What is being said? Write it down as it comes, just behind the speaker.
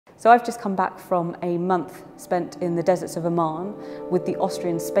So I've just come back from a month spent in the deserts of Oman with the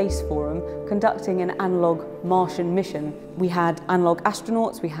Austrian Space Forum conducting an analogue Martian mission. We had analogue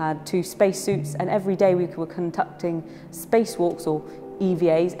astronauts, we had 2 spacesuits, and every day we were conducting spacewalks or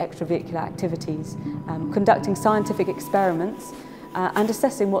EVAs, extravehicular activities, conducting scientific experiments and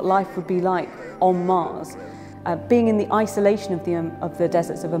assessing what life would be like on Mars. Being in the isolation of the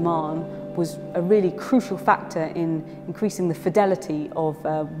deserts of Oman was a really crucial factor in increasing the fidelity of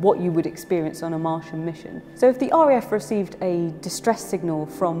what you would experience on a Martian mission. So if the RAF received a distress signal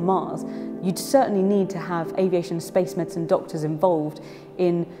from Mars, you'd certainly need to have aviation and space medicine doctors involved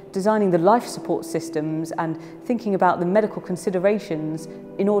in designing the life support systems and thinking about the medical considerations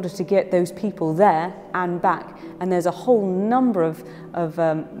in order to get those people there and back. And there's a whole number of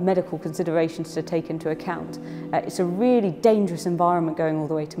medical considerations to take into account. It's a really dangerous environment going all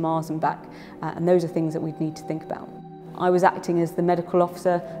the way to Mars and back, and those are things that we'd need to think about. I was acting as the medical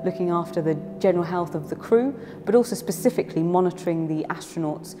officer looking after the general health of the crew, but also specifically monitoring the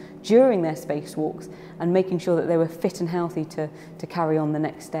astronauts during their spacewalks and making sure that they were fit and healthy to carry on the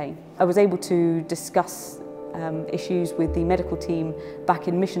next day. I was able to discuss issues with the medical team back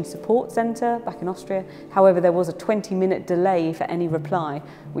in Mission Support Centre, back in Austria. However, there was a 20-minute delay for any reply,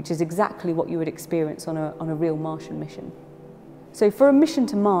 which is exactly what you would experience on a real Martian mission. So for a mission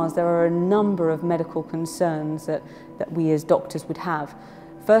to Mars, there are a number of medical concerns that we as doctors would have.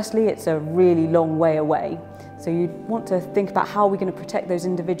 Firstly, it's a really long way away, so you'd want to think about how we're going to protect those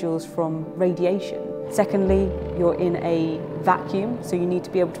individuals from radiation. Secondly, you're in a vacuum, so you need to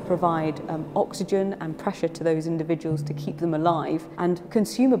be able to provide oxygen and pressure to those individuals to keep them alive, and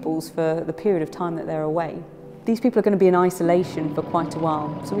consumables for the period of time that they're away. These people are going to be in isolation for quite a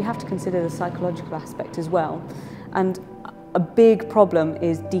while, so we have to consider the psychological aspect as well. And a big problem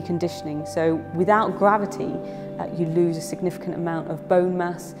is deconditioning. So without gravity, you lose a significant amount of bone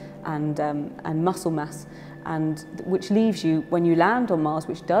mass and muscle mass, and which leaves you, when you land on Mars,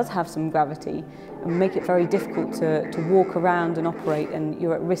 which does have some gravity, and make it very difficult to walk around and operate, and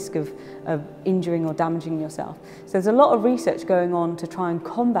you're at risk of injuring or damaging yourself. So there's a lot of research going on to try and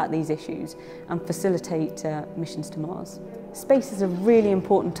combat these issues and facilitate missions to Mars. Space is a really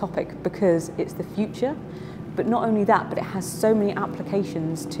important topic because it's the future. But not only that, but it has so many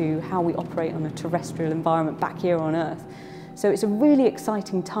applications to how we operate on a terrestrial environment back here on Earth. So it's a really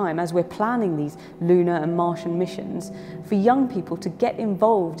exciting time as we're planning these lunar and Martian missions for young people to get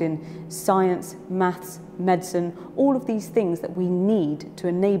involved in science, maths, medicine, all of these things that we need to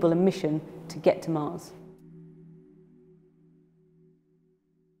enable a mission to get to Mars.